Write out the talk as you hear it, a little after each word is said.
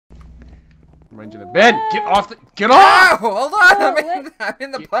Remind you that Ben, get off! Oh, hold on, I'm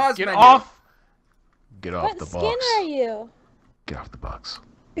in the pause Get menu. off! Get off the box. What skin are you? Get off the box.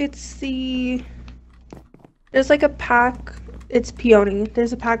 It's the... There's like a pack. It's peony.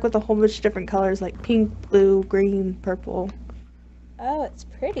 There's a pack with a whole bunch of different colors like pink, blue, green, purple. Oh, it's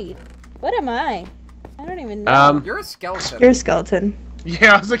pretty. What am I? I don't even know. You're a skeleton. You're a skeleton.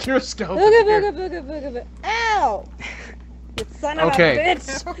 Yeah, I was like, you're a skeleton. Booga booga booga booga booga. Ow! You son of a bitch!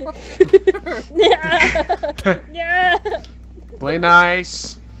 Yeah. Play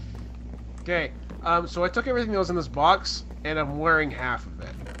nice. Okay, so I took everything that was in this box, and I'm wearing half of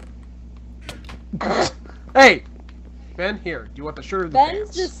it. Hey! Ben, here. Do you want the shirt or the Ben's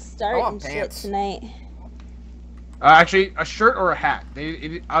pants? just starting shit tonight. Actually, a shirt or a hat.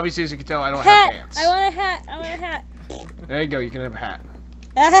 Obviously, as you can tell, I don't have pants. I want a hat! I want a hat! There you go, you can have a hat.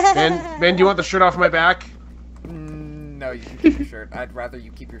 Ben, do you want the shirt off my back? No, you can keep your shirt. I'd rather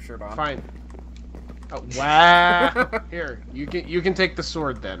you keep your shirt on. Fine. Oh, wow. Here, you can take the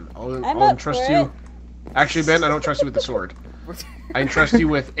sword then. I'll entrust you. Actually, Ben, I don't trust you with the sword. I entrust you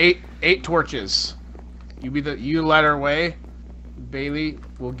with eight torches. You light our way. Bailey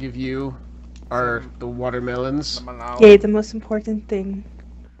will give you the watermelons. Yay, the most important thing.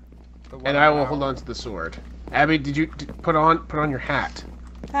 And I will hold on to the sword. Abby, did you put on your hat?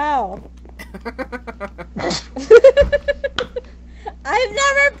 How? I've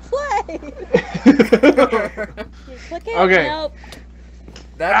never played. You click it? Okay. Nope.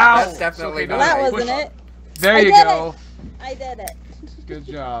 That's definitely not. That right. wasn't it. There you go. I did it. Good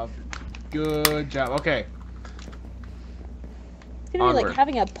job. Good job. Okay. It's gonna be like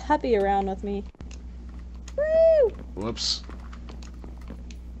having a puppy around with me. Woo! Whoops.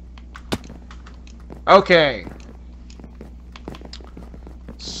 Okay.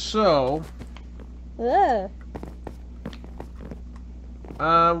 So. Ugh.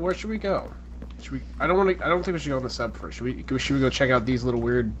 Where should we go? Should we? I don't think we should go on the sub first. Should we go check out these little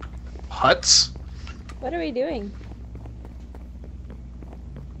weird huts? What are we doing?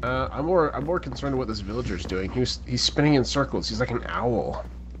 I'm more concerned with what this villager's doing. He's spinning in circles. He's like an owl.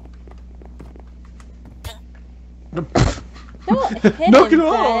 Don't hit Knock him, it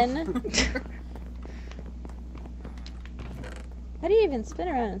off! Ben. How do you even spin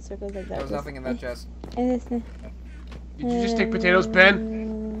around in circles like that? There's nothing in that chest. Did you just take potatoes,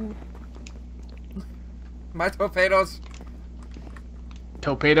 Ben? My torpedoes.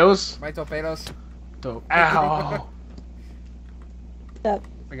 Torpedoes? My torpedoes. Ow! Up.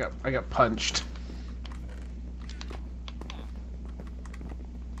 I got punched.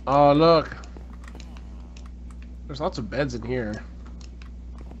 Oh look! There's lots of beds in here.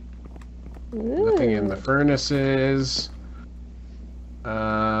 Ooh. Nothing in the furnaces.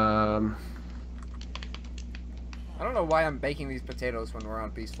 I don't know why I'm baking these potatoes when we're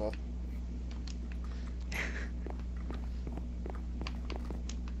on peaceful.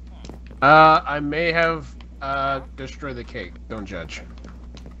 I may have destroyed the cake. Don't judge.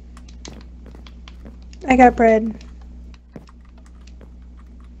 I got bread.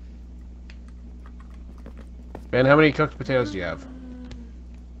 Ben, how many cooked potatoes do you have?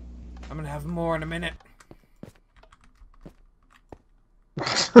 I'm gonna have more in a minute.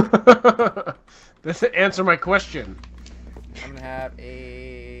 Doesn't answer my question. I'm gonna have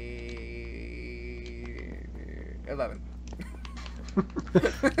 11.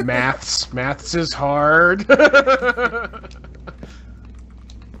 Maths is hard.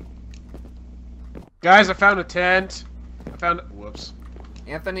 Guys, I found a tent. Whoops.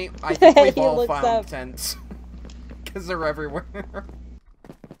 Anthony, I think we've He all looks found up. tents. Because they're everywhere.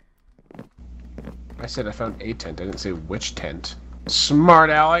 I said I found a tent. I didn't say which tent.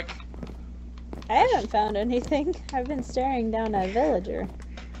 Smart Alec. I haven't found anything. I've been staring down a villager.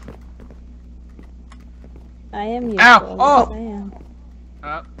 I am useful. Ow! Oh! Yes, I am.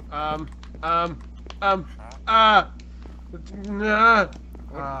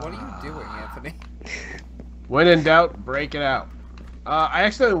 What are you doing, Anthony? When in doubt, break it out. I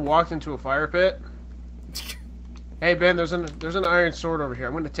accidentally walked into a fire pit. Hey Ben, there's an iron sword over here.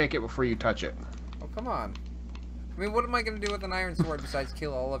 I'm gonna take it before you touch it. Oh, come on. I mean, what am I gonna do with an iron sword besides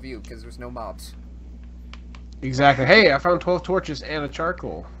kill all of you? Because there's no mobs. Exactly. Hey, I found 12 torches and a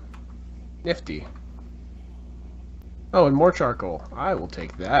charcoal. Nifty. Oh, and more charcoal. I will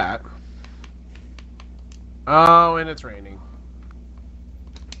take that. Oh, and it's raining.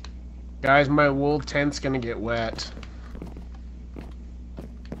 Guys, my wool tent's gonna get wet.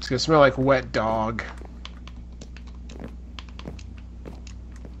 It's gonna smell like wet dog.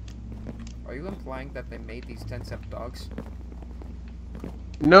 Are you implying that they made these tents have dogs?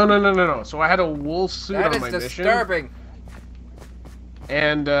 No. So I had a wool suit on my That is mission. disturbing.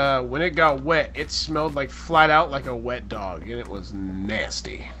 And when it got wet, it smelled like flat out like a wet dog, and it was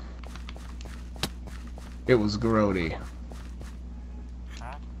nasty. It was grody.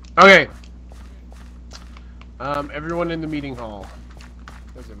 Okay. Everyone in the meeting hall.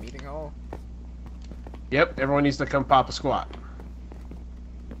 There's a meeting hall? Yep, everyone needs to come pop a squat.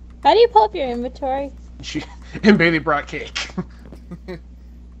 How do you pull up your inventory? And Bailey brought cake.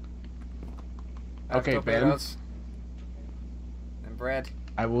 Okay, Ben. Potatoes. And bread.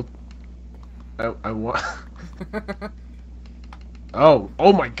 I will... I want... Oh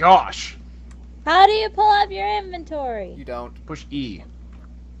my gosh! How do you pull up your inventory? You don't. Push E.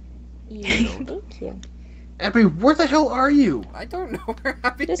 Thank you. Abby, where the hell are you? I don't know where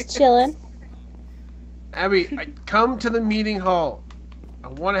Abby Just is. chilling. Abby, come to the meeting hall. I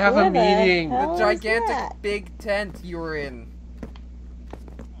want to have Where a the meeting. hell? The How is gigantic that? big tent you were in.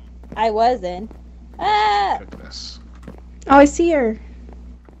 I was in. Ah! Goodness. Oh, I see her.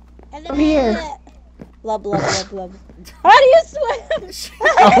 Over here. Blub, blub, blub, blub. How do you swim?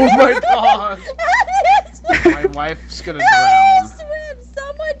 Oh my god! How do you swim? My wife's gonna How do you drown. swim?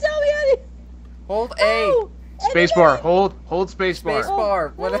 Someone tell me how to... Hold A. Oh, Spacebar. Hold spacebar.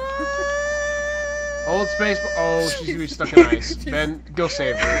 Spacebar. What? Hold spacebar. Oh, she's gonna be stuck in ice. Ben, go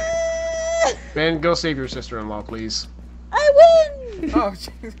save her. Ben, go save your sister-in-law, please. I win! Oh,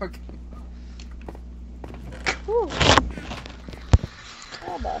 jeez. Okay. Ooh.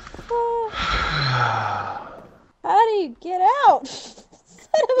 How the fuck? How do you get out?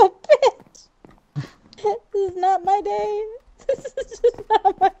 Son of a bitch! This is not my day. This is just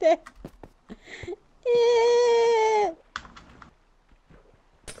not my day. Eh.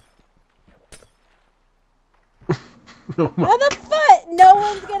 Oh my How the fuck? No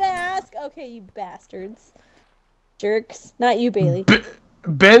one's gonna ask? Okay, you bastards. Jerks. Not you, Bailey.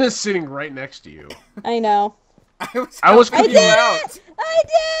 Ben is sitting right next to you. I know. I was I confused. did out. it! I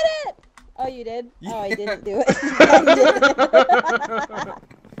did it! Oh, you did? Oh, I didn't do it. I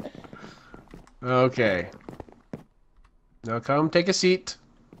did. Okay. Now come take a seat.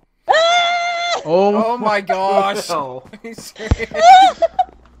 Ah! Oh my gosh. hell. Are you serious?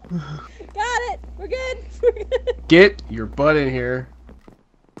 Got it. We're good. We're good. Get your butt in here.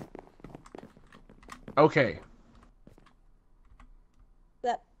 Okay.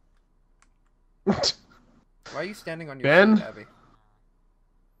 That- Why are you standing on your Ben? feet, Abby?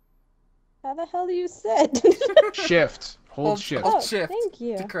 How the hell do you sit? Shift. Hold shift. Oh, shift thank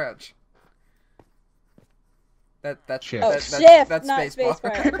you. to crouch. That's Shift. Oh, that's shift, not spacebar.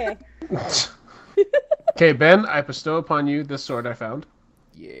 spacebar. Okay. Okay, Ben, I bestow upon you this sword I found.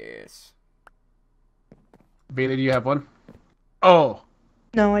 Yes. Bailey, do you have one? Oh,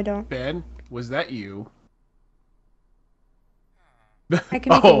 No, I don't. Ben, was that you? I can make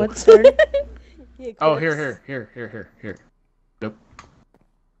a Oh. wood sword. The Oh, eclipse. here. Nope.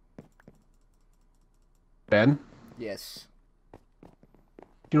 Ben, Yes.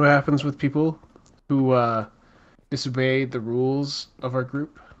 you know what happens with people who disobey the rules of our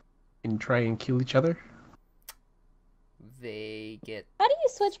group and try and kill each other? They get How do you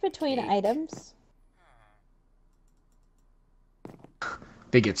switch between Cake. items?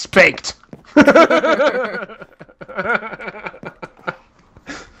 They get spanked.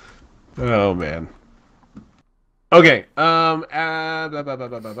 Oh man. Okay. Blah, blah, blah, blah,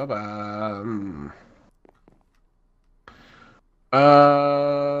 blah, blah, blah.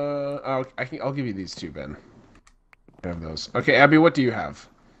 I'll give you these two, Ben. I have those. Okay, Abby, what do you have?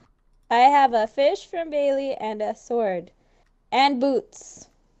 I have a fish from Bailey and a sword. And boots.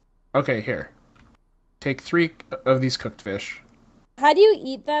 Okay, here. Take 3 of these cooked fish. How do you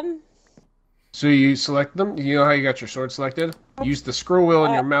eat them? So you select them. You know how you got your sword selected? Use the scroll wheel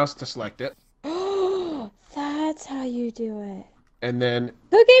on your mouse to select it. That's how you do it. And then...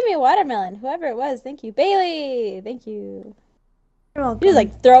 Who gave me a watermelon? Whoever it was. Thank you. Bailey! Thank you. You're welcome. He was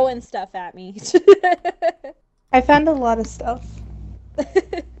like throwing stuff at me. I found a lot of stuff.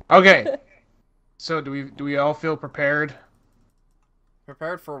 Okay. So do we all feel prepared?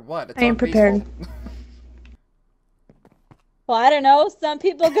 prepared for what? It's I am prepared. unpeaceful. Well, I don't know. Some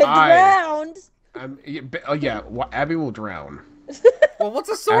people get drowned. Yeah, Abby will drown. Well, what's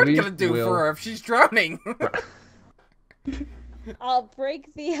a sword Abby gonna do will- for her if she's drowning? I'll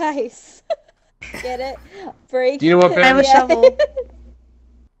break the ice. Get it? Break. Do you know what, Ben? I have a the shovel. ice.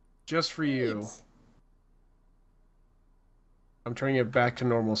 Just for you, I'm turning it back to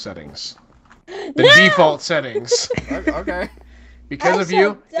normal settings. The No! default settings. Okay. Because I of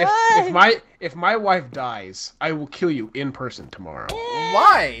you, shall die. if my wife dies, I will kill you in person tomorrow.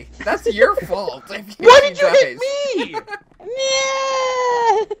 Why? That's your fault. If Why she did you hit dies. me?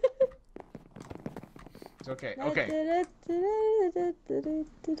 Yeah. It's okay, okay.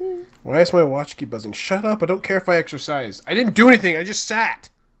 Why does my watch keep buzzing? Shut up, I don't care if I exercise. I didn't do anything, I just sat.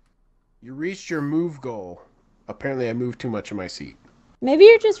 You reached your move goal. Apparently I moved too much in my seat. Maybe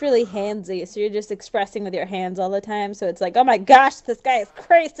you're just really handsy, so you're just expressing with your hands all the time, so it's like, oh my gosh, this guy is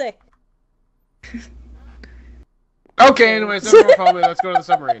crazy. Okay, anyways, everyone follow me, let's go to the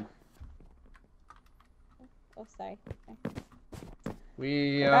submarine. Oh, sorry.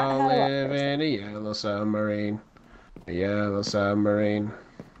 We all live in a yellow submarine. A yellow submarine.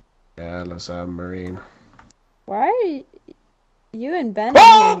 Yellow submarine. Why are you and Ben?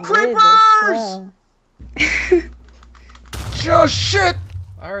 Oh, creepers! Oh, shit!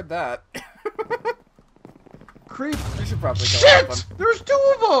 I heard that. Creep. You should probably go. Shit! There's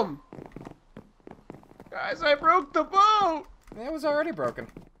 2 of them! Guys, I broke the boat! It was already broken.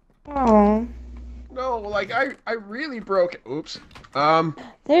 Oh. No, like, I really broke it. Oops.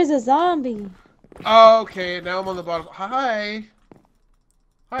 There's a zombie. Okay, now I'm on the bottom. Hi.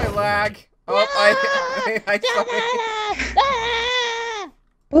 Hi, lag. Oh, I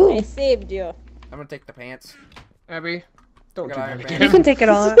Ooh. I saved you. I'm gonna take the pants. Abby, don't do that You again. You can take it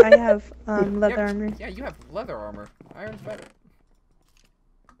all. I have leather armor. Yeah, you have leather armor. Iron's better.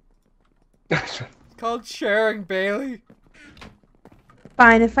 It's called sharing, Bailey.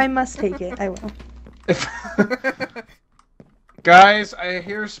 Fine, if I must take it, I will. Guys, I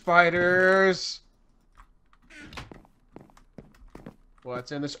hear spiders.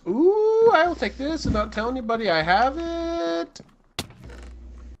 What's in this? Ooh, I'll take this and not tell anybody I have it.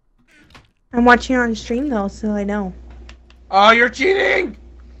 I'm watching on stream though, so I know. Oh, you're cheating!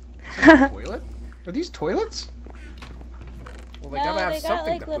 Toilet? Are these toilets? Well, they gotta have they got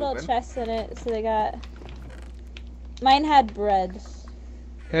something like to little poop in. chests in it, so they got. Mine had bread.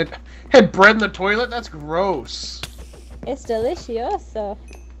 Had bread in the toilet? That's gross. It's delicioso.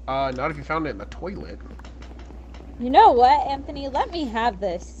 Not if you found it in the toilet. You know what, Anthony? Let me have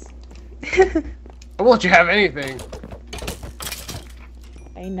this. I won't let you have anything.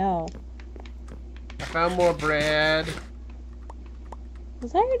 I know. I found more bread.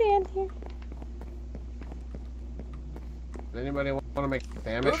 Was I already in here? Does anybody want to make Go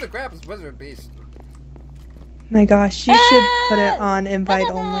damage? to the Grabs Wizard Beast. My gosh, you should put it on invite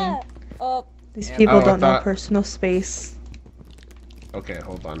only. Oh, These Yeah. people Oh, I don't know thought- personal space. Okay,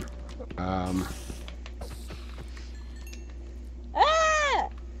 hold on.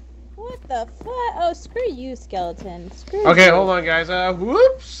 what the fuck? Oh, screw you, skeleton. Screw Okay, you. hold on, guys.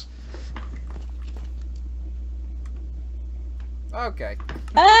 Whoops. Okay.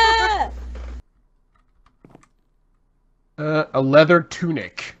 Ah! A leather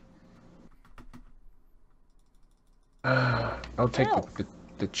tunic. I'll take Ow.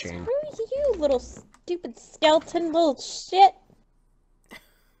 the chain. Screw you, little stupid skeleton, little shit.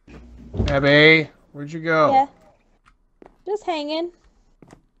 Abby, where'd you go? Yeah. Just hanging.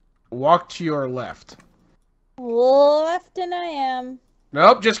 Walk to your left. Left and I am.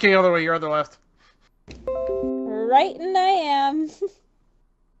 Nope, just kidding. Other way. Your other left. Right and I am.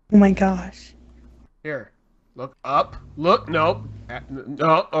 Oh my gosh. Here. Look up. Look. Nope.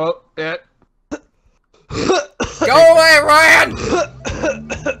 No. Oh. It. Go away, Ryan!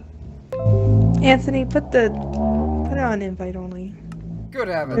 Anthony, put it on invite only. Good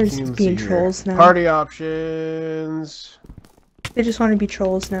heavens. There's Let's being see here. trolls now. Party options. They just want to be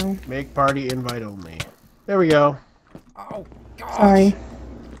trolls now. Make party invite only. There we go. Oh, gosh. Sorry.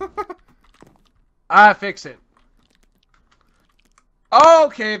 Fix it.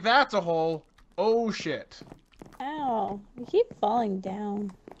 Okay, that's a hole. Oh shit. Ow. You keep falling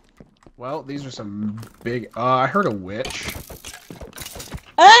down. Well, these are some big. I heard a witch.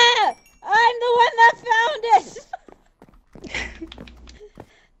 Ah! I'm the one that found it!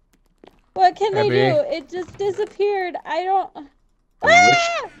 What can they Abby? do? It just disappeared. I don't. A witch?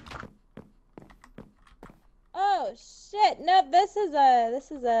 Ah! Oh shit! No, this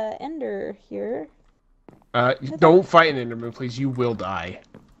is a ender here. Don't fight an enderman, please. You will die.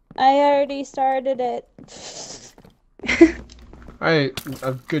 I already started it.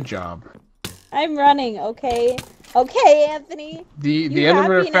 Good job. I'm running. Okay. Okay, Anthony. The You endermen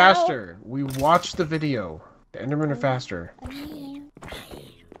are happy now? faster. We watched the video. The endermen are faster.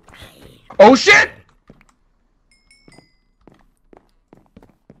 Oh shit!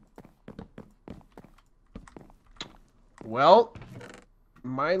 Well,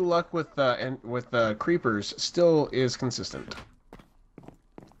 my luck with creepers still is consistent.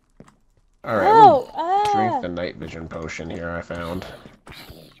 All right, Oh, drink the night vision potion here. I found.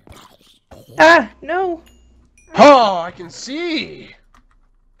 Ah, no. Oh, I can see.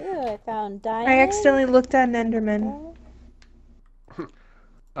 Ooh, I found diamond. I accidentally looked at an Enderman.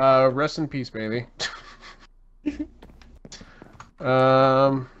 Rest in peace, baby. Let's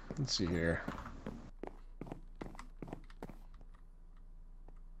see here.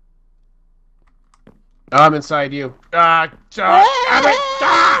 I'm inside you. How do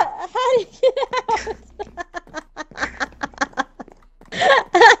you get out?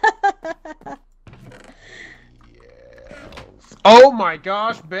 Oh my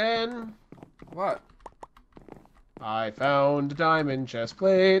gosh, Ben! What? I found a diamond chest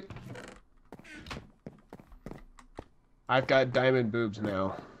plate. I've got diamond boobs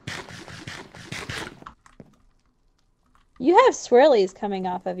now. You have swirlies coming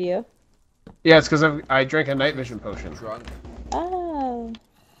off of you. Yeah, it's because I drank a night vision potion. Drunk. Oh.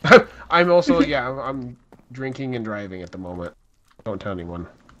 I'm also, yeah, I'm drinking and driving at the moment. Don't tell anyone.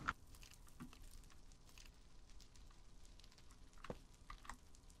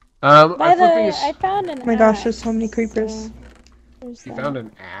 By the way, I found an axe. Oh my gosh, there's so many creepers. So you found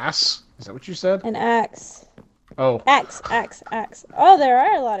an ass? Is that what you said? An axe. Oh. Axe. Oh, there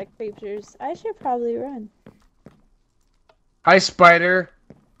are a lot of creepers. I should probably run. Hi, spider.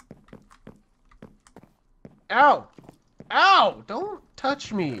 Ow! Ow! Don't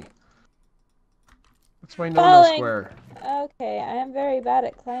touch me. That's my no-no square. Okay, I am very bad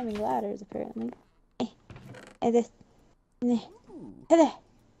at climbing ladders, apparently.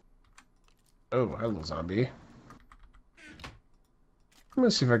 Oh, hello, zombie. I'm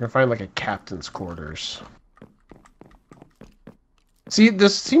gonna see if I can find, like, a captain's quarters. See,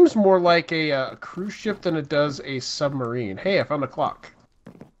 this seems more like a cruise ship than it does a submarine. Hey, I found a clock.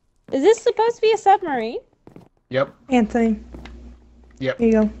 Is this supposed to be a submarine? Yep. Anthony. Yep. Here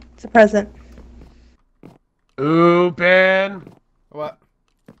you go. It's a present. Ooh, Ben! What?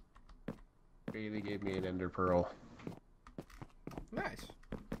 Bailey gave me an ender pearl. Nice.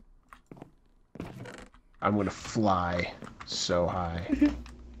 I'm gonna fly so high.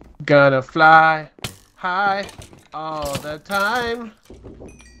 Gonna fly high all the time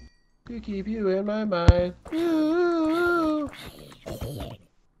to keep you in my mind. Ooh.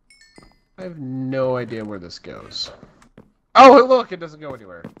 I have no idea where this goes. Oh, look, it doesn't go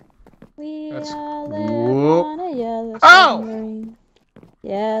anywhere. We That's... all live on a yellow submarine.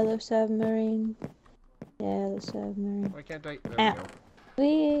 Yellow submarine. Yellow submarine. Why can't I? There we go.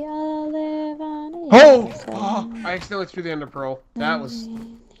 We all live on a yellow submarine. Oh! I accidentally threw the ender pearl. That was...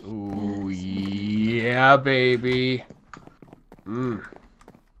 Ooh, yeah, baby. I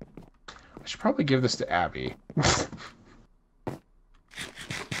should probably give this to Abby.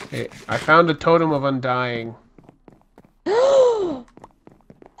 Hey, I found a totem of undying.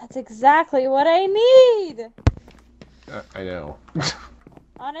 That's exactly what I need! I know.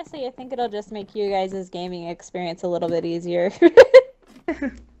 Honestly, I think it'll just make you guys' gaming experience a little bit easier.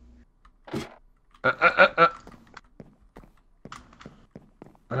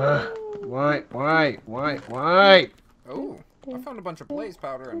 Why? Oh, I found a bunch of blaze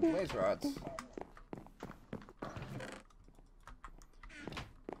powder and blaze rods.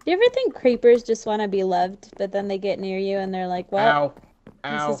 Do you ever think creepers just want to be loved, but then they get near you and they're like, well,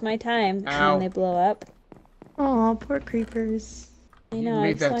 this is my time, and then they blow up? Aw, poor creepers. I know, You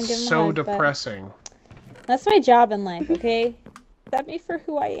made that so depressing. That's my job in life, okay? Accept me for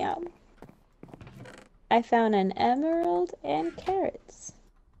who I am. I found an emerald and carrots.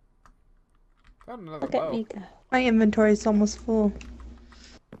 Found another Look at me go. My inventory is almost full.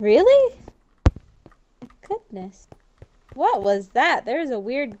 Really? Goodness. What was that? There's a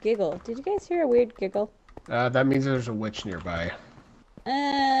weird giggle. Did you guys hear a weird giggle? That means there's a witch nearby.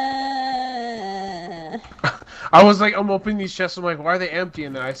 I was like, I'm opening these chests. I'm like, why are they empty?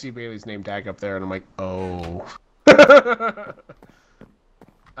 And then I see Bailey's name tag up there, and I'm like, oh.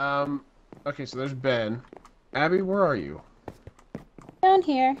 Okay, so there's Ben. Abby, where are you? Down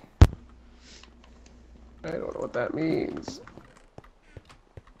here. I don't know what that means.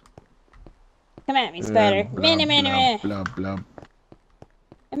 Come at me, spider. Blub, blub, blub, blub.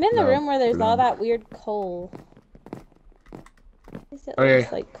 I'm in the room where there's all that weird coal. At least it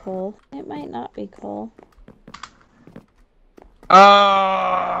looks like coal. It might not be coal. No!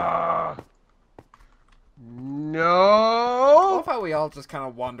 I love how we all just kind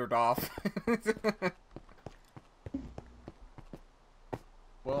of wandered off.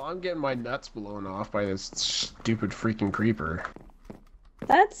 Well, I'm getting my nuts blown off by this stupid freaking creeper.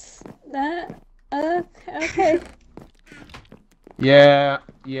 That's... that... okay. Yeah,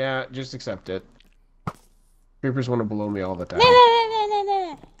 just accept it. Creepers want to blow me all the time.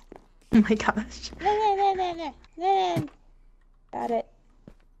 Oh my gosh. Got it.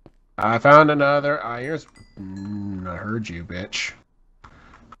 I found another iron... I heard you, bitch.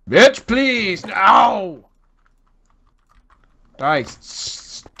 Bitch, please! No! Die,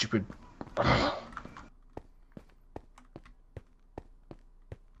 stupid...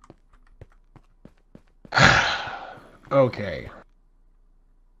 Okay.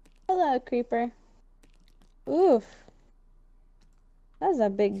 Hello, creeper. Oof. That was a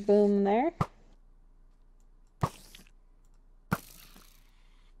big boom there.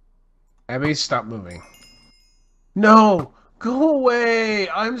 Abby, stop moving. No! Go away!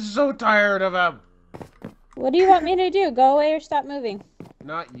 I'm so tired of him! What do you want me to do? Go away or stop moving?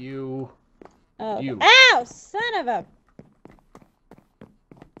 Not you. Oh. You. Ow! Son of a...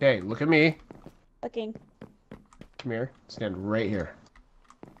 Okay, look at me. Looking. Come here. Stand right here.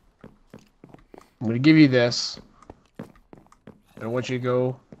 I'm gonna give you this. And I want you to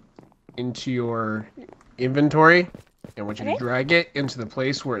go into your inventory. And I want you to drag it into the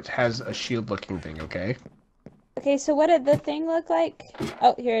place where it has a shield-looking thing, okay? Okay, so what did the thing look like?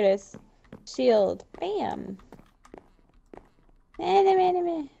 Oh, here it is. Shield. Bam.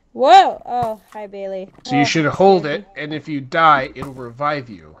 Whoa! Oh, hi, Bailey. So you should hold it, and if you die, it'll revive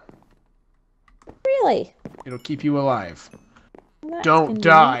you. Really? It'll keep you alive. That's Don't convenient.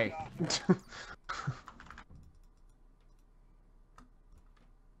 die!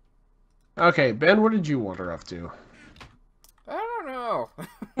 Okay, Ben, what did you wander off to? I don't know.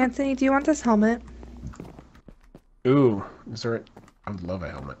 Anthony, do you want this helmet? Ooh, is there... I would love a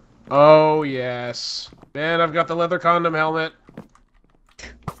helmet. Oh, yes. Ben, I've got the leather condom helmet.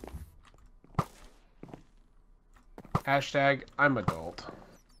 Hashtag, I'm adult.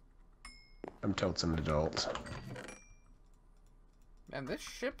 I'm totes an adult. Man, this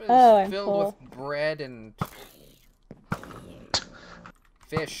ship is I'm filled full. with bread and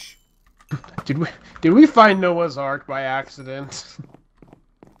fish. Did we find Noah's Ark by accident?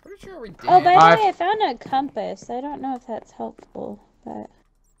 Pretty sure we did. Oh, by the way, I found a compass. I don't know if that's helpful, but...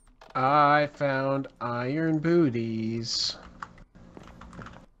 I found iron booties.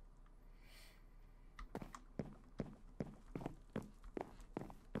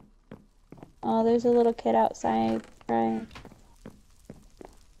 Oh, there's a little kid outside crying.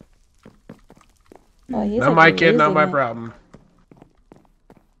 Oh, he's Not my kid, not my problem.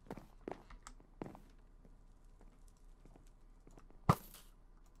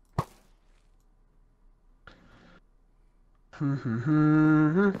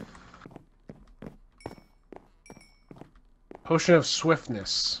 Potion of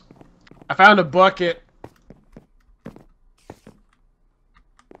Swiftness. I found a bucket.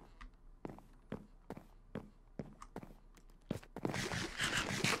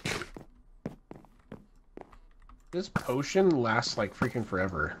 This potion lasts like freaking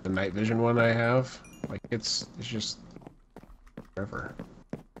forever. The night vision one I have, like it's just forever.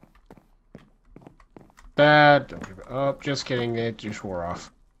 Bad. Don't give it up. Just kidding. It just wore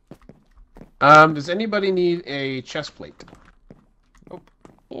off. Does anybody need a chest plate? Nope.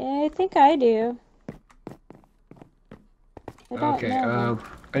 Yeah, I think I do. I don't Okay. know.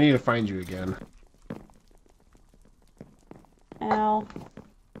 I need to find you again. Ow.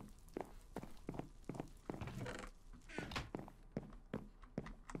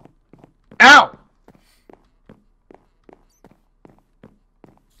 Ow!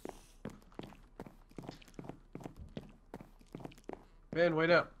 Ben, wait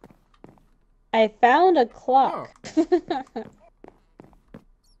up. I found a clock. Oh.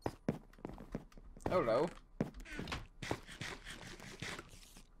 Hello.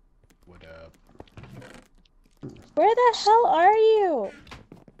 What up? Where the hell are you?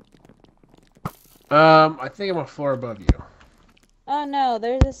 I think I'm a floor above you. Oh no,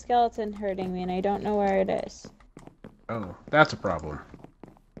 there's a skeleton hurting me and I don't know where it is. Oh, that's a problem.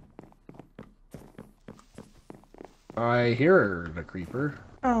 I hear the creeper.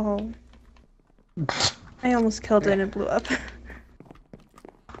 Oh. I almost killed it and it blew up.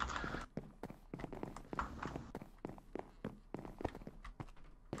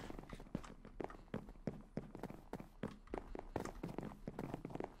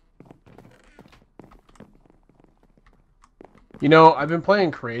 You know, I've been playing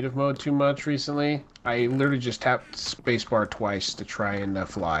creative mode too much recently. I literally just tapped spacebar twice to try and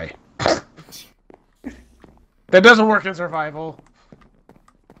fly. That doesn't work in survival.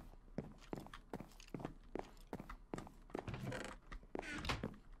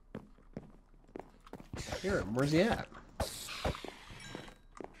 Hear him. Where's he at?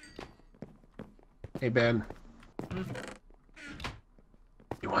 Hey, Ben.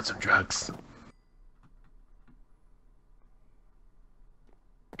 You want some drugs?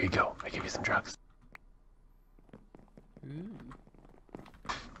 Here you go. I give you some drugs.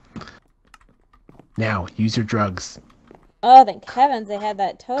 Now, use your drugs. Oh, thank heavens they had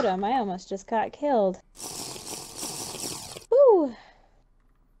that totem. I almost just got killed. Woo!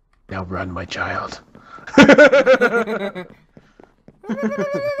 Now run, my child.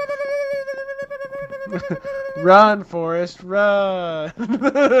 Run, Forrest, run!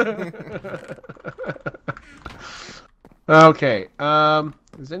 Okay,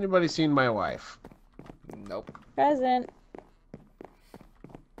 has anybody seen my wife? Nope. Present.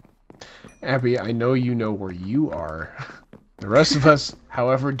 Abby, I know you know where you are. The rest of us,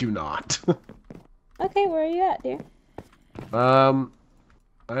 however, do not. Okay, where are you at, dear? I'm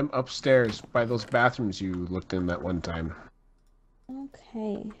upstairs by those bathrooms you looked in that one time.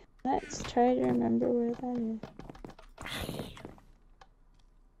 Okay, let's try to remember where that is.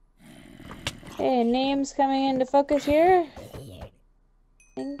 Okay, names coming into focus here. I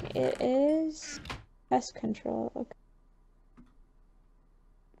think it is Pest Control. Okay.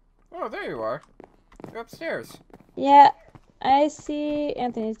 Oh, there you are. You're upstairs. Yeah, I see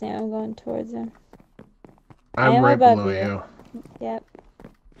Anthony's name. I'm going towards him. I'm right below you. Yep.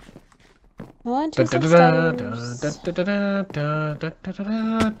 Going to some stairs.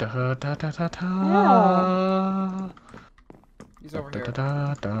 Ow. He's over here.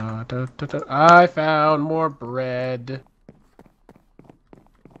 I found more bread.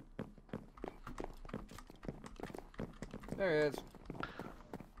 There he is.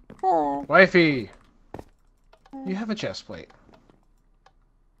 Hello. Wifey, you have a chest plate.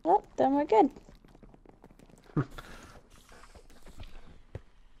 Well, then we're good.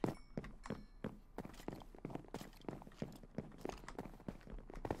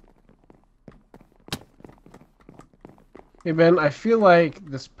 Hey Ben, I feel like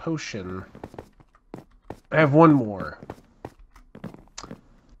this potion. I have one more.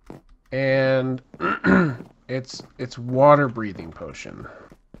 And it's water breathing potion.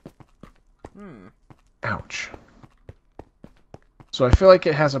 Ouch. So I feel like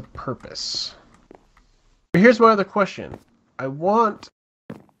it has a purpose. But here's my other question. I want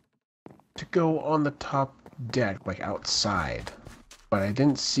to go on the top deck, like outside. But I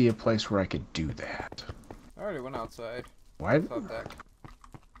didn't see a place where I could do that. I already went outside. Why? Top deck.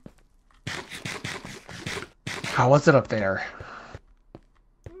 How was it up there?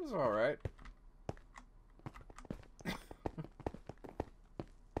 It was alright.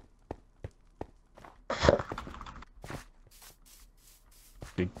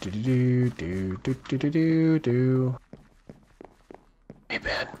 Do. Hey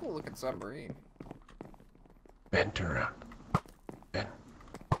Ben. Cool looking submarine. Ben, turn around. Ben.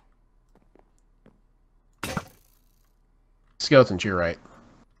 Skeleton to your right.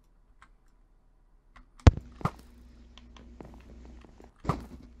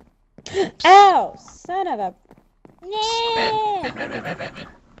 Ow! Son of a... Yeah! Ben.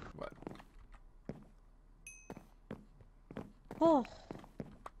 What? Oh.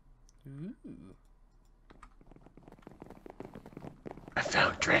 Ooh. I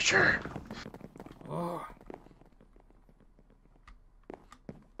found treasure. Oh.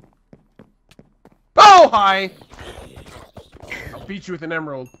 Oh, hi! I'll beat you with an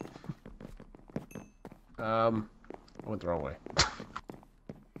emerald. I went the wrong way.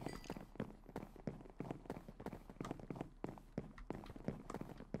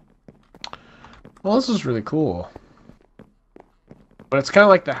 Well, this is really cool. But it's kind of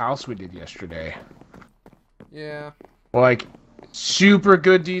like the house we did yesterday. Yeah. Like, super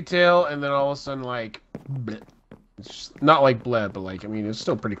good detail, and then all of a sudden, like, bleh. It's just not like bleh, but like, I mean, it's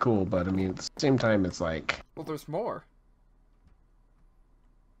still pretty cool, but I mean, at the same time, it's like... Well, there's more.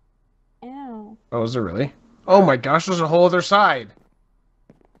 Ow. Oh, is there really? Oh my gosh, there's a whole other side!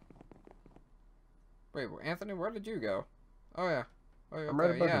 Wait, Anthony, where did you go? Oh, yeah. Oh, you're I'm up right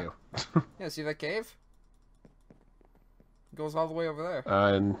there, above yeah. you. Yeah, see that cave? It goes all the way over there.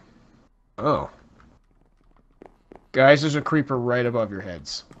 And... Oh. Guys, there's a creeper right above your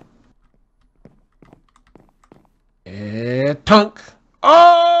heads. Tunk!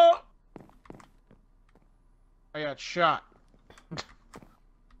 Oh! I got shot.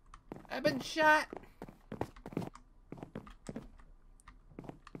 I've been shot!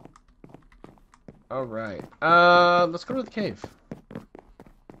 Alright. Let's go to the cave.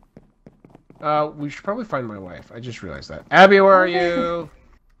 We should probably find my wife. I just realized that. Abby, where are you?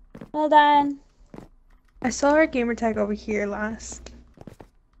 Hold on. I saw our gamer tag over here last.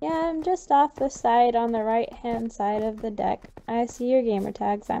 Yeah, I'm just off the side on the right-hand side of the deck. I see your gamer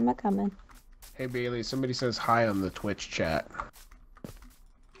tags. I'm a-coming. Hey, Bailey, somebody says hi on the Twitch chat.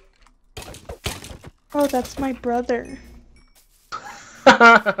 Oh, that's my brother.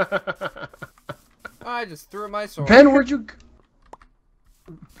 I just threw my sword. Ben, where'd you...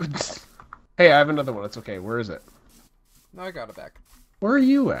 Hey, I have another one. It's okay. Where is it? No, I got it back. Where are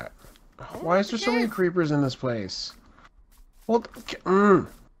you at? I'm Why at is there the so many cave. creepers in this place? Well,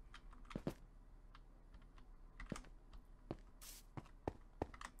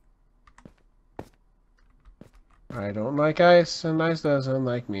 I don't like ice, and ice doesn't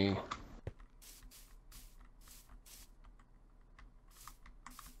like me.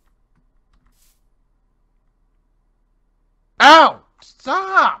 Ow!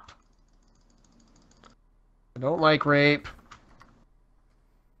 Stop! I don't like rape.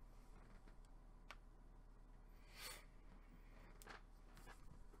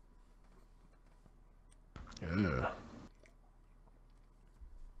 Ugh.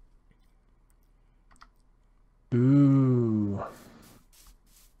 Ooh.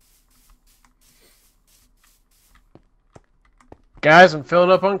 Guys, I'm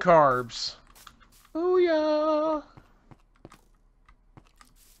filling up on carbs. Oh yeah.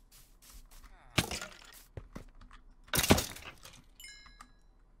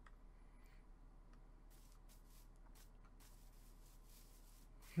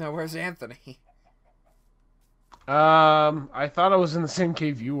 Now, where's Anthony? I thought I was in the same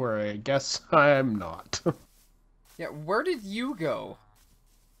cave you were. I guess I am not. Yeah, where did you go?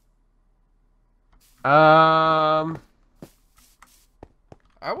 I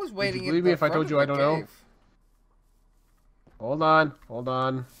was waiting. believe me if I told you I don't know? Hold on, hold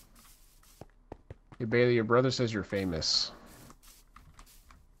on. Hey Bailey, your brother says you're famous.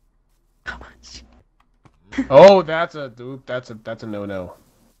 How much? Oh, that's a no-no.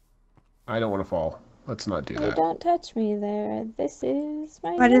 I don't want to fall. Let's not do You that. don't touch me there. This is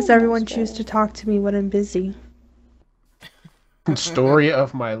my. Why does everyone choose monster. to talk to me when I'm busy? Story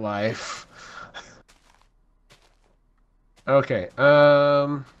of my life. Okay,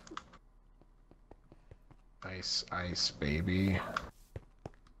 ice, baby.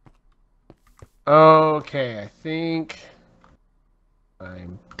 Okay, I think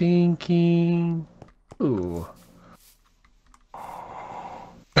I'm thinking. Ooh.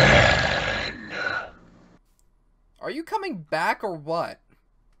 Are you coming back or what?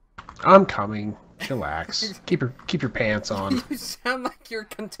 I'm coming. Chillax. keep your pants on. You sound like you're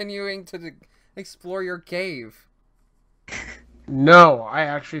continuing to explore your cave. No, I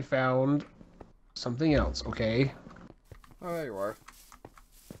actually found something else. Okay. Oh, there you are.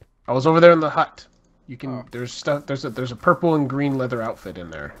 I was over there in the hut. You can. Oh. There's stuff. There's a purple and green leather outfit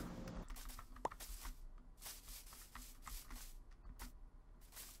in there.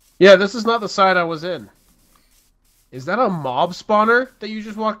 Yeah, this is not the side I was in. Is that a mob spawner that you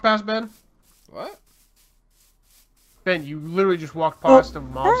just walked past, Ben? What? Ben, you literally just walked past a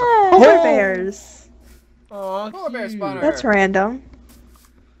mob. Polar bears. Oh, Polar bear spawner. That's random.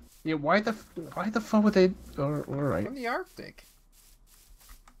 Yeah, why the fuck would they? All right. From the Arctic.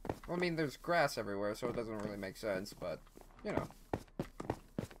 Well, I mean, there's grass everywhere, so it doesn't really make sense, but, you know.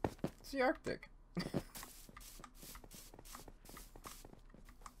 It's the Arctic.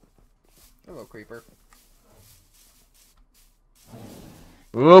 Hello, creeper.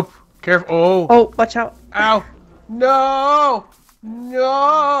 Oop! Careful! Oh! Oh, watch out. Ow! No!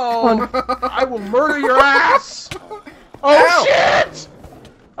 No! I will murder your ass! Oh Ow! shit!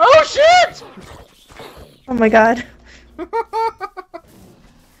 Oh shit! Oh my god.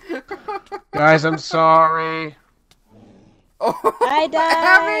 Guys, I'm sorry. Oh, I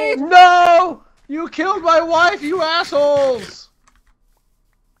died. No! You killed my wife, you assholes!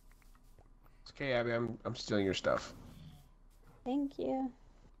 It's okay, Abby. I'm stealing your stuff. Thank you.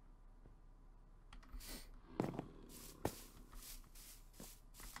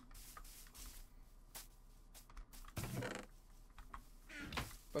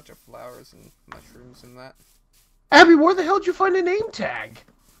 bunch of flowers and mushrooms and that. Abby, where the hell did you find a name tag?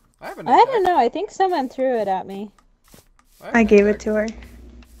 I have a I name don't know. I think someone threw it at me. tag. I gave it to her.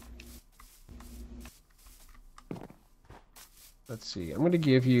 Let's see. I'm going to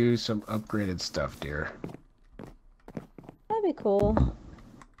give you some upgraded stuff, dear. That'd be cool.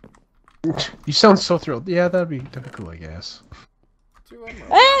 You sound so thrilled. Yeah, that'd be cool, I guess. 2 emeralds.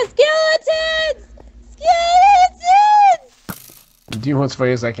 Ah, skeletons! Skeletons! Do you know what's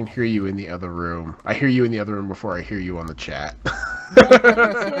funny is I can hear you in the other room. I hear you in the other room before I hear you on the chat.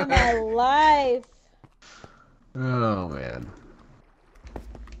 To my life. Oh, man.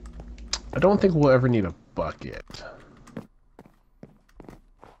 I don't think we'll ever need a bucket.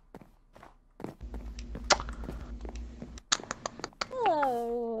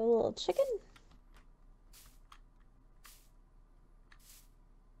 Hello, little chicken.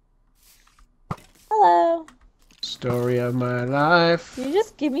 Hello. Story of my life. Did you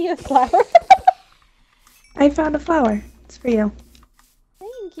just give me a flower? I found a flower. It's for you.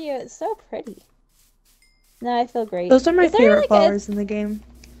 Thank you. It's so pretty. No, I feel great. Those are my Is there, favorite like, flowers in the game.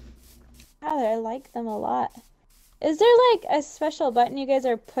 I like them a lot. Is there like a special button you guys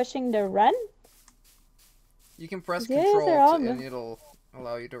are pushing to run? You can press Yes, they're control all and mo- it'll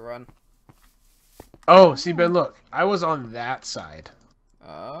allow you to run. Oh, see, Ben, look. I was on that side.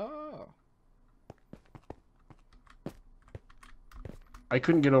 Oh. I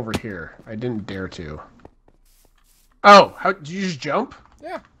couldn't get over here. I didn't dare to. Oh, how did you just jump?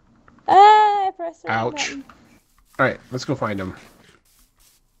 Yeah. Ah, I pressed the wrong Ouch. button. Alright, let's go find them.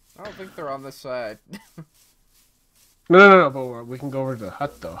 I don't think they're on this side. No, but we can go over to the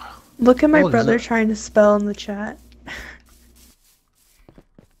hut, though. Look at my Oh, brother trying to spell in the chat.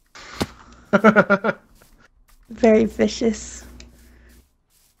 Very vicious.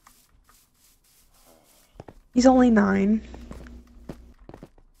 He's only 9.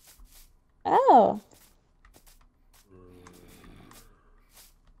 Oh.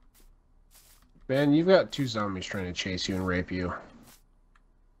 Ben, you've got 2 zombies trying to chase you and rape you.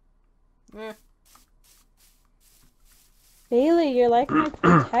 Eh. Bailey, you're like my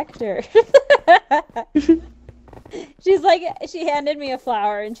protector. She's like, she handed me a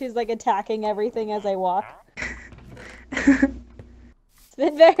flower and she's like attacking everything as I walk. It's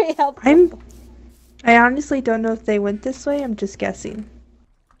been very helpful. I honestly don't know if they went this way. I'm just guessing.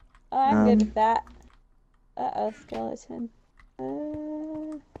 Oh, I'm good with that. Uh-oh, skeleton.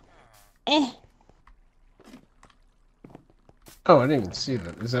 Oh, I didn't even see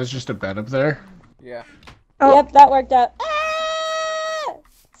that. Is that just a bed up there? Yeah. Oh. Yep, that worked out. Ah!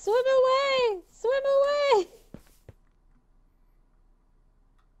 Swim away! Swim away!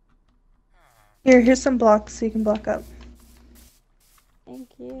 Here's some blocks so you can block up. Thank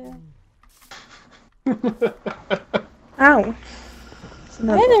you. Ow.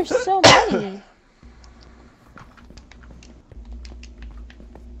 Why there's so many?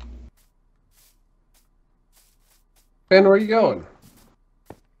 Ben, where are you going?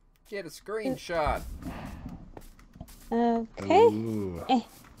 Get a screenshot. Okay. Ooh.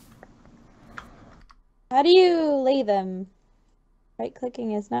 How do you lay them? Right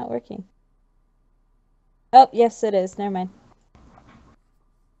clicking is not working. Oh, yes it is. Never mind.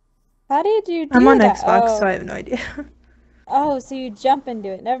 How did you do I'm on that? Xbox, Oh. so I have no idea. Oh, so you jump into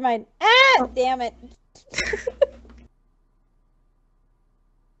it. Never mind. Ah, Oh. damn it.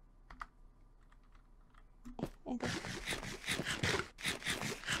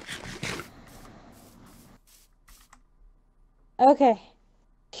 Okay.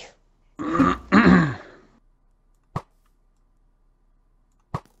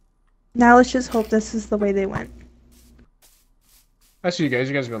 Now let's just hope this is the way they went. I see you guys.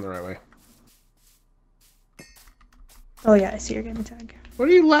 You guys are going the right way. Oh yeah, I see your game tag. What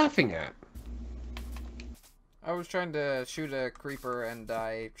are you laughing at? I was trying to shoot a creeper and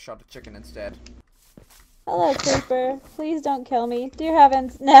I shot a chicken instead. Hello, creeper. Please don't kill me. Dear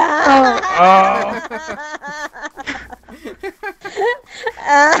heavens. No.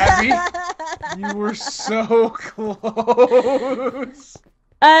 Abby, you were so close.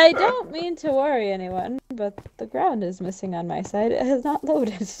 I don't mean to worry anyone, but the ground is missing on my side. It has not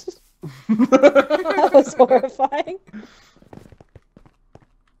loaded. That was horrifying.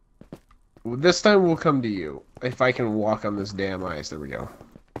 This time we'll come to you. If I can walk on this damn ice. There we go.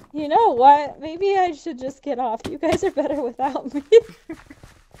 You know what? Maybe I should just get off. You guys are better without me.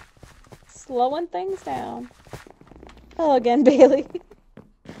 Slowing things down. Hello again, Bailey.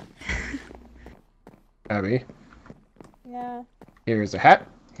 Abby, Yeah. here's a hat.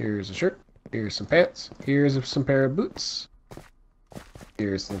 Here's a shirt. Here's some pants. Here's some pair of boots.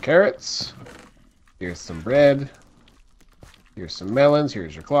 Here's some carrots. Here's some bread. Here's some melons.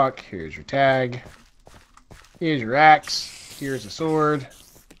 Here's your clock. Here's your tag. Here's your axe. Here's a sword.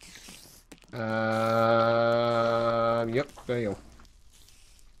 Yep, there you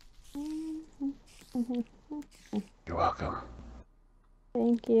go. You're welcome.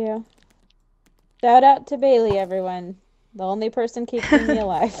 Thank you. Shout out to Bailey, everyone. The only person keeping me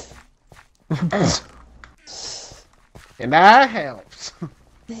alive. And I helped.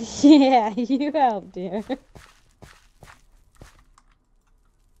 Yeah, you helped, dear.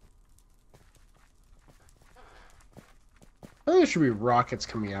 I think there should be rockets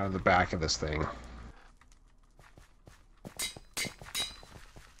coming out of the back of this thing.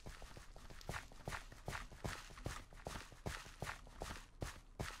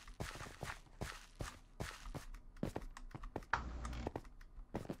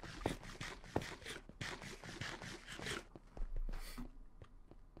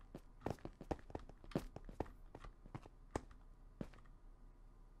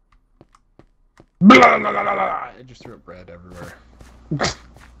 Blah, blah, blah, blah, blah. I just threw up bread everywhere.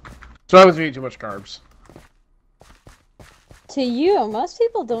 So I was eating too much carbs. To you, most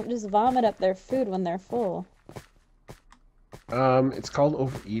people don't just vomit up their food when they're full. It's called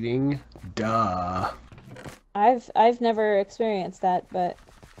overeating. Duh. I've never experienced that, but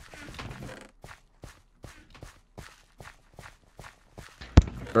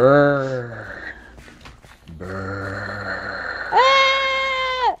Brr. Brr.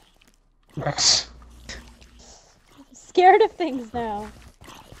 Ah! I'm scared of things now.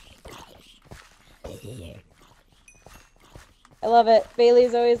 I love it.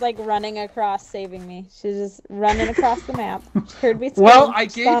 Bailey's always like running across, saving me. She's just running across the map. She heard me scream. Well, I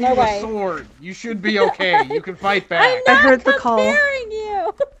gave on you her a way. sword. You should be okay. You can fight back. I'm not I heard the call. comparing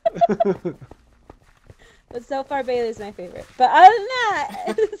you. But so far, Bailey's my favorite. But other than that,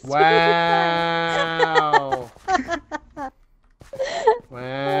 it's wow.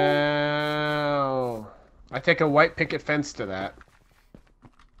 Wow. I take a white picket fence to that.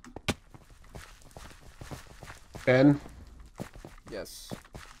 Ben? Yes.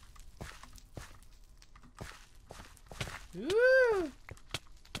 Woo!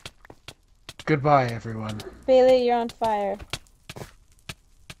 Goodbye, everyone. Bailey, you're on fire.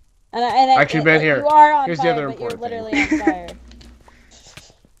 Actually, Ben, here. You are on Here's fire, the other but you're important literally on fire.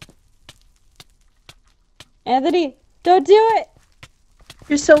 Anthony, don't do it!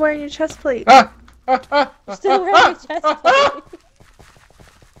 You're still wearing your chest plate. Ah! You're still wearing your chest plate.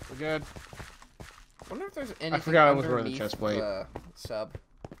 We're good. I wonder if there's anything forgot I was wearing the underneath chest plate. the sub.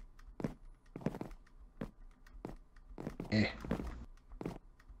 Eh.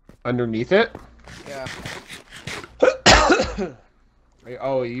 Underneath it? Yeah.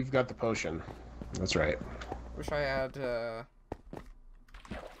 Oh, you've got the potion. That's right. Wish I had the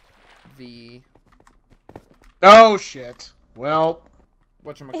Oh, shit. Well, It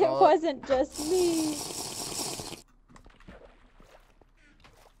whatchamacallit. wasn't just me.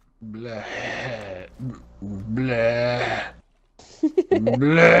 bleh. Bleh.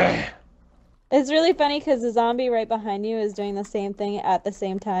 Bleh. It's really funny because the zombie right behind you is doing the same thing at the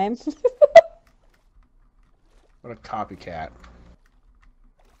same time. What a copycat.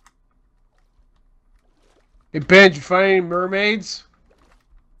 Hey, Ben, did you find any mermaids?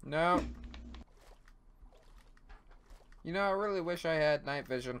 No. You know, I really wish I had night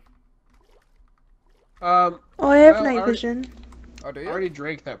vision. Oh, I have well, night vision. Oh, do I you? already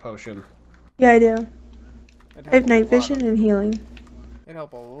drank that potion. Yeah, I do. It'd I have help a night lot vision and healing. It'd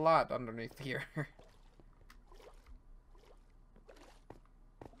help a lot underneath here.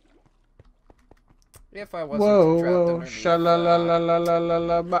 If I wasn't Whoa, trapped whoa, underneath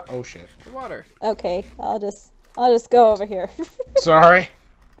sha-la-la-la-la-la-la. Oh, shit. the water. Okay, I'll just go over here. Sorry.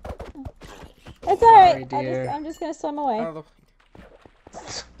 It's alright. Sorry, dear. I'm just gonna swim away. Out of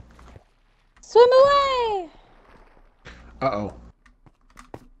Swim away! Uh-oh.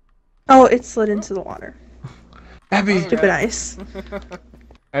 Oh, it slid into the water. Abby, Okay. Stupid ice.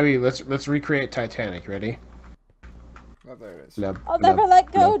 Abby, let's recreate Titanic. Ready? Oh, there it is. Blub, I'll blub, never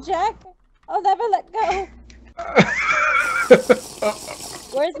let go, blub. Jack. I'll never let go.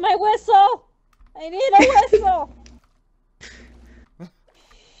 Where's my whistle? I need a whistle.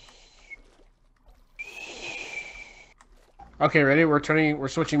 Okay, ready? We're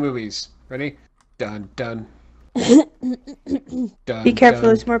switching movies. Ready? Dun dun. Dun. Be careful, Dun,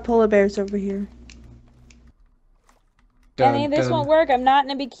 there's more polar bears over here. dun, I mean, this dun, won't work. I'm not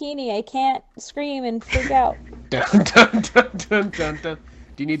in a bikini. I can't scream and freak out. Dun, dun, dun, dun, dun, dun.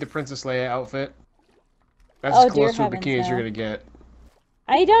 Do you need the Princess Leia outfit? That's Oh, as close dear to a heavens, bikini as you're no. gonna get.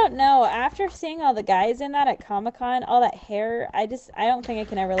 I don't know. After seeing all the guys in that at Comic-Con, all that hair, I don't think I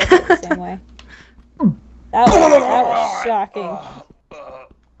can ever look at it the same way. That was shocking.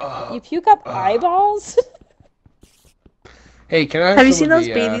 You puke up eyeballs? Hey, can I Have you some seen of those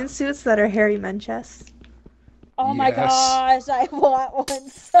the, bathing suits that are hairy men chests? Oh my Yes. gosh, I want one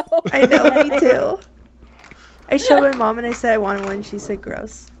so I know, me bad. too. I showed my mom and I said I wanted one and she said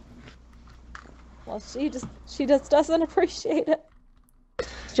gross. Well, she just doesn't appreciate it.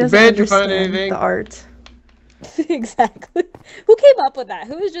 She doesn't Ben, did you find understand anything? the art. Exactly. Who came up with that?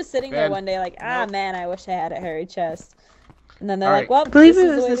 Who was just sitting there Ben. one day like, ah, Nope. man, I wish I had a hairy chest. And then they're All like, right. well, I believe this it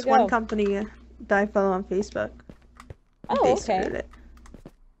is was the way this to one go. company that I follow on Facebook. Oh, They okay. started it.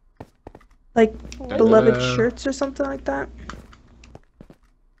 Like Well, beloved Da-da. shirts or something like that.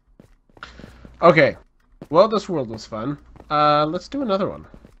 Okay. Well, this world was fun. Let's do another one.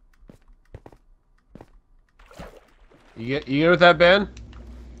 You get with that, Ben?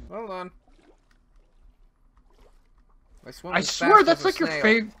 Hold on. I swear that's like your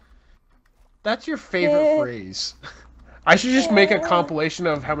favorite. That's your favorite Eh. phrase. I should just make a Eh. compilation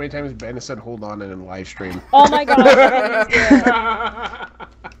of how many times Ben has said "hold on" in a live stream. Oh my gosh, I didn't do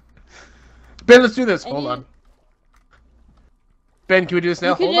it. Ben, let's do this. And Hold you- on. Ben, can we do this now?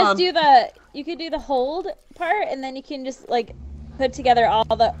 You could Hold just on. do the hold part, and then you can just like put together all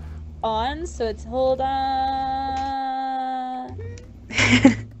the ons, so it's hold on.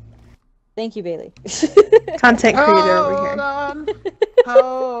 Thank you, Bailey. Content creator over Hold here. on.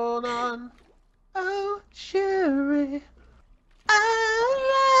 Hold on. Oh, Sherry.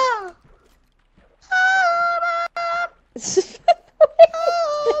 Oh,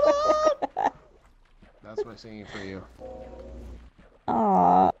 that's my singing for you.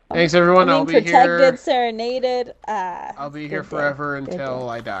 Aww. Thanks, everyone. I'll be protected, here. Serenaded. I'll be here forever until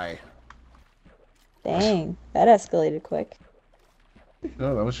I die. Dang, that escalated quick.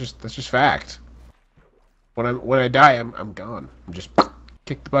 No, that's just fact. When I die, I'm gone. I'm just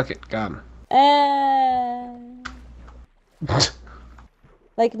kick the bucket, gone.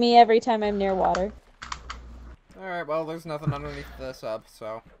 Like me every time I'm near water. Alright, well, there's nothing underneath the sub,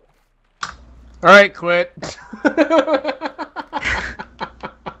 so. Alright, quit.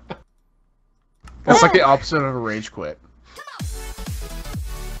 That's like the opposite of a rage quit.